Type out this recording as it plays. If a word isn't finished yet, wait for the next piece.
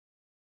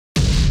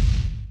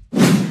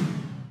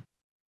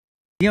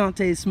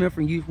Deontay Smith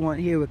from Youth 1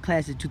 here with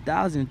class of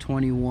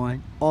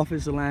 2021,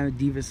 offensive lineman,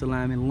 defensive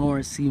lineman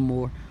Lawrence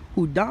Seymore,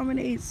 who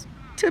dominates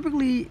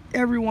typically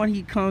everyone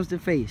he comes to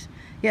face.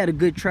 He had a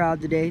good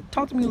tryout today.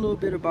 Talk to me a little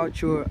bit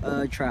about your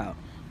tryout.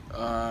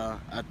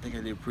 I think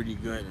I did pretty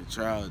good in the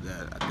tryout.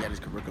 I think I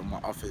just could work on my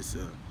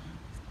offensive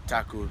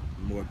tackle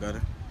more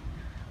better.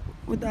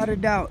 Without a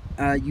doubt,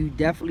 you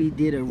definitely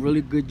did a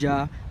really good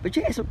job. But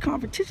you had some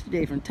competition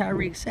today from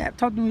Tyreek Sapp.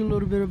 Talk to me a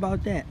little bit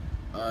about that.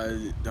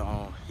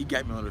 He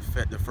got me on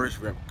the first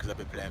rep because I've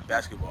been playing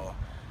basketball.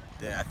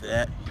 Then after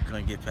that, he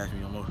couldn't get past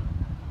me no more.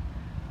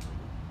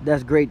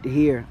 That's great to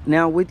hear.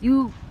 Now, with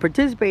you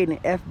participating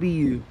in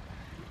FBU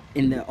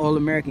in the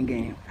All-American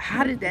game,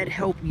 how did that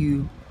help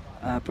you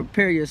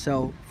prepare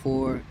yourself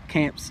for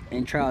camps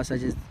and trials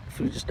such as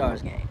Future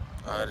Stars game?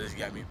 It just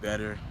got me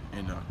better,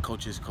 and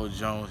Coach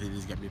Jones, he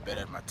just got me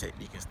better at my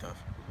technique and stuff.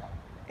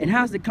 And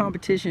how's the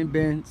competition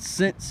been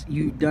since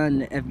you've done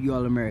the FBU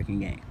All-American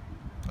game?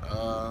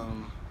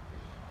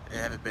 It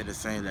haven't been the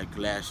same like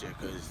last year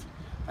because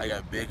I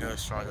got bigger,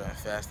 stronger, and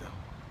faster.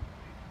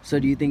 So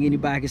do you think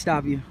anybody can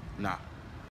stop you? Nah.